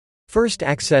First,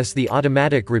 access the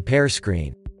automatic repair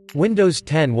screen. Windows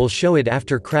 10 will show it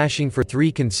after crashing for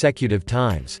 3 consecutive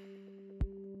times.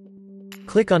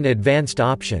 Click on Advanced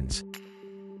Options.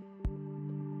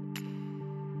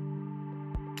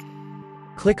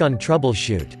 Click on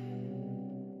Troubleshoot.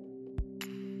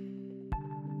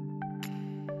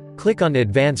 Click on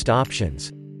Advanced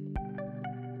Options.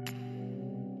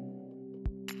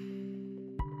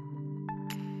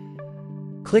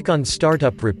 Click on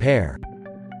Startup Repair.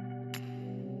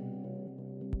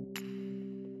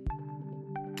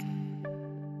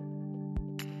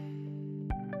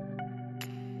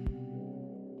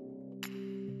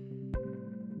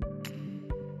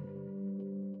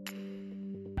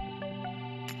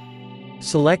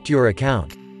 Select your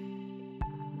account.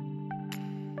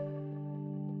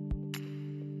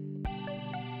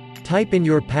 Type in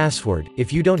your password.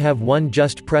 If you don't have one,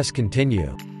 just press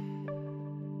Continue.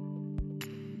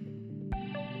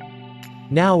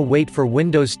 Now wait for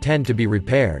Windows 10 to be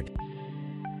repaired.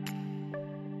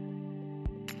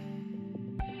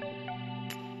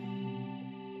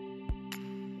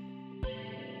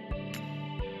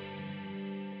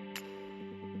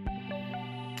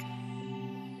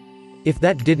 If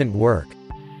that didn't work,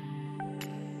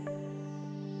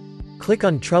 click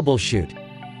on Troubleshoot.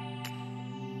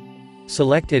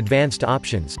 Select Advanced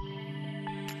Options.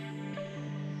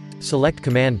 Select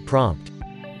Command Prompt.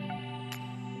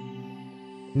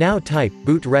 Now type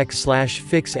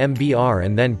bootrec/fix MBR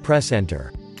and then press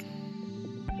Enter.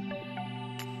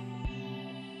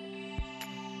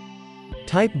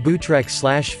 Type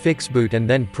bootrec/fixboot and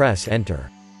then press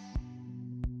Enter.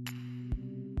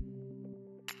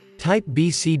 Type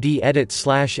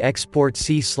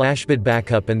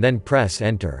bcdedit/export/c/bidbackup and then press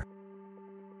Enter.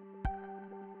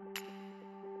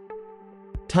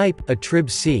 Type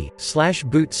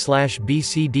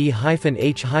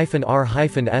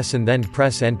atribc/boot/bcd-h-r-s and then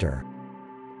press Enter.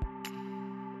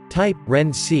 Type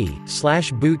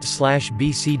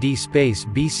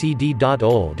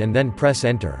renc/boot/bcd-bcd.old and then press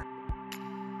Enter.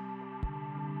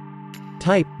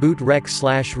 Type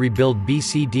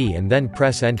bootrec/rebuild-bcd and then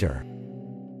press Enter.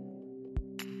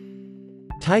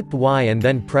 Type Y and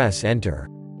then press Enter.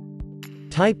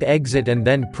 Type exit and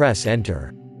then press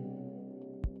Enter.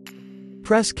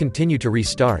 Press Continue to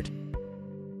restart.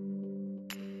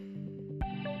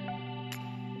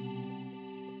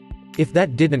 If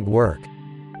that didn't work,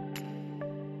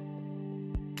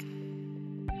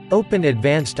 open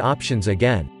Advanced Options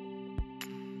again.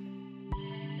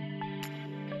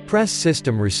 Press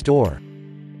System Restore.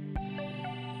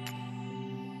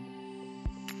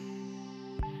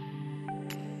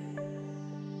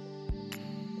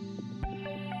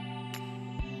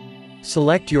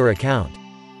 Select your account.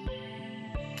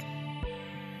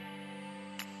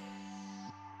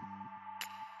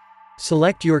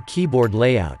 Select your keyboard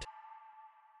layout.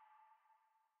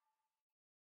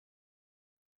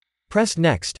 Press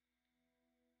Next.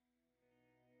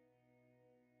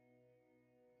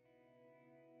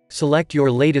 Select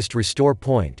your latest restore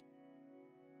point.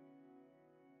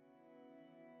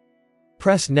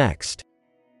 Press Next.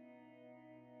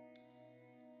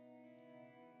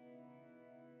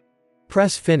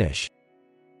 Press Finish.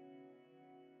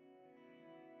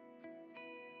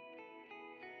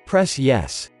 Press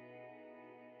Yes.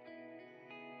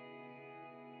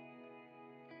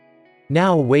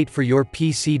 Now wait for your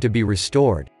PC to be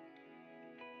restored.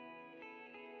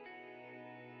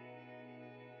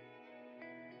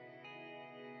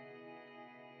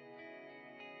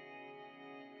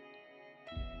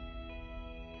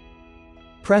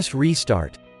 Press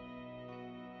Restart.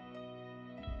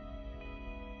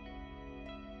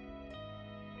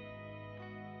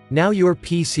 Now your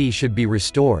PC should be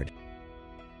restored.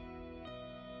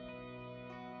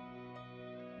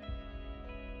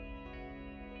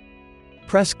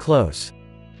 Press Close.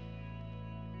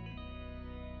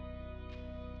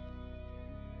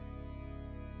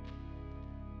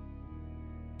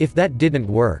 If that didn't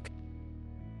work,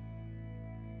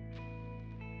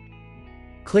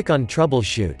 click on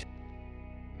Troubleshoot.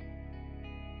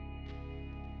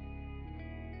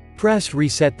 Press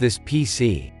Reset this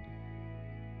PC.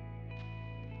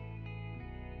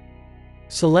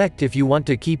 Select if you want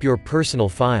to keep your personal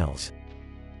files.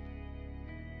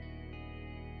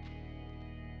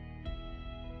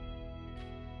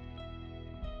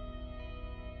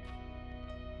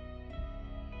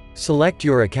 Select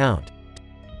your account.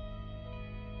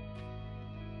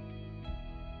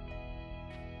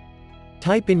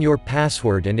 Type in your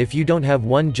password, and if you don't have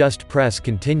one, just press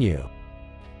Continue.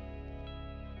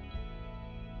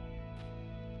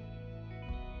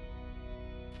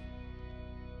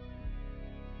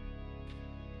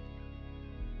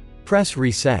 Press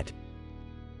Reset.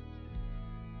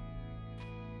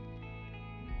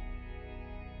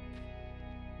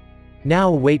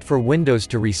 Now wait for Windows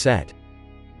to reset.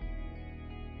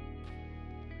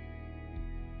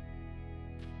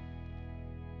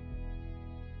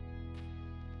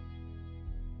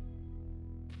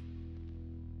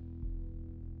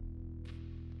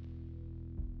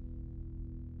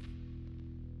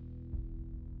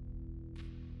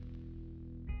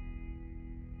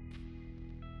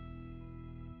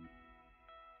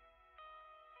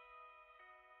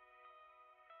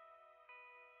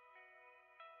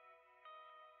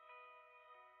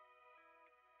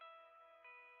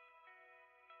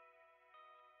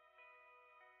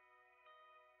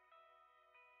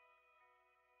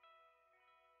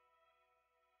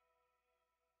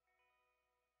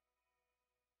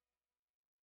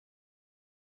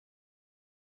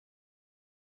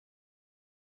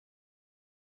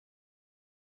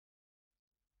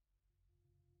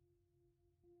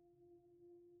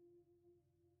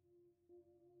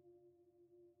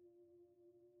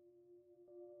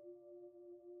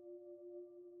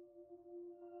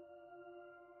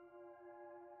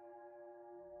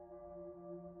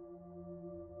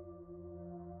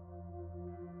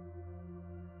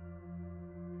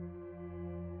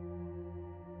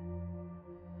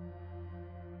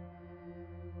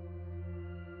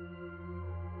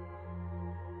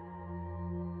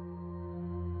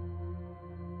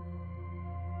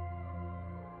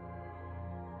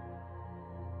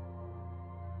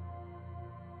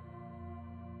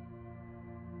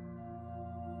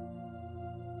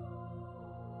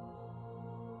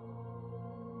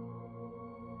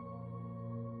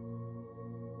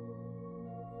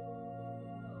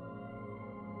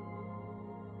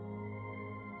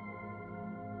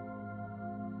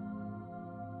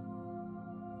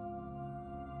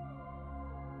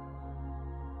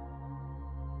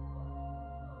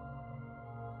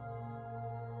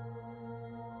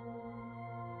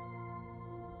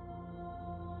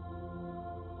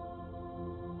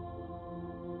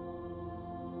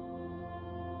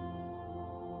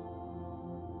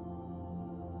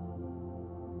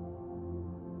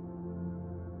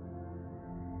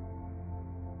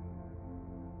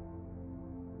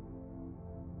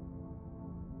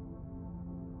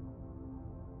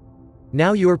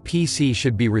 Now your PC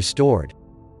should be restored.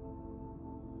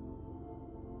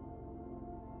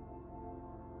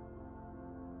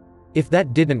 If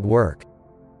that didn't work,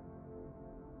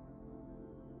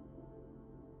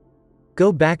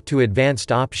 go back to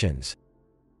Advanced Options.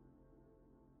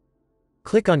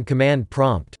 Click on Command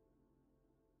Prompt.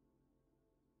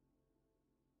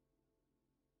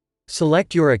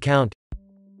 Select your account.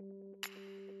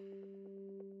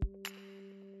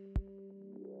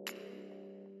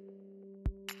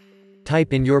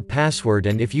 Type in your password,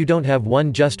 and if you don't have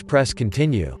one, just press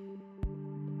Continue.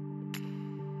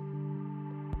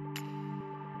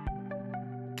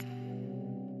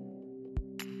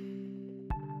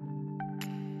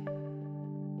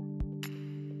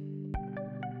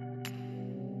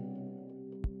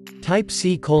 Type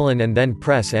C: and then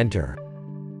press Enter.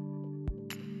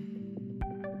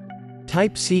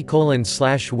 Type C: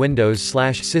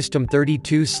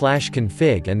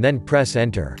 /Windows/System32/config and then press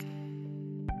Enter.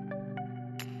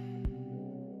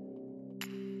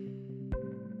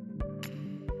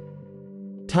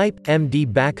 Type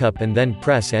MD backup and then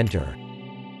press Enter.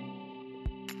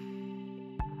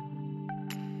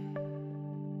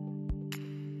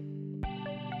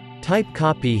 Type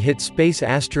copy, hit space ****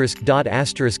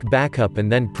 backup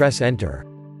and then press Enter.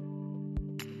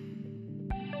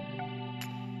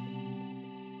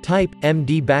 Type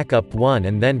MD backup 1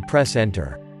 and then press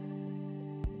Enter.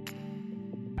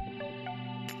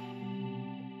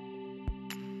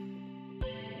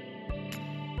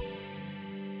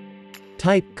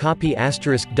 Type copy ***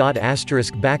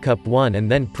 backup 1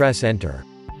 and then press Enter.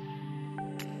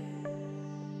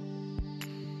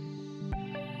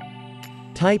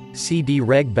 Type cd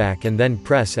regback and then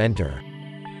press Enter.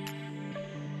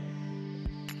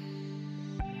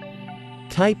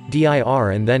 Type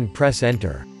dir and then press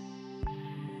Enter.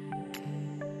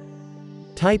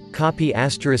 Type copy ***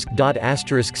 space ...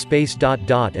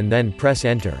 and then press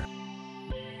Enter.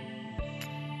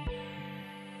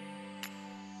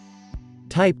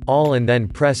 Type all and then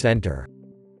press Enter.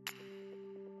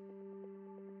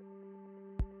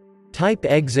 Type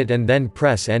exit and then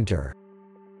press Enter.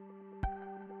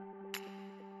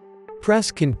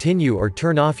 Press Continue or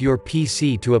turn off your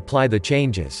PC to apply the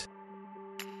changes.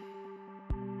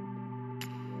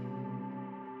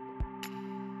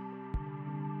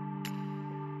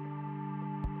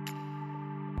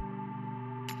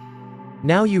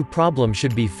 Now your problem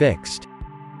should be fixed.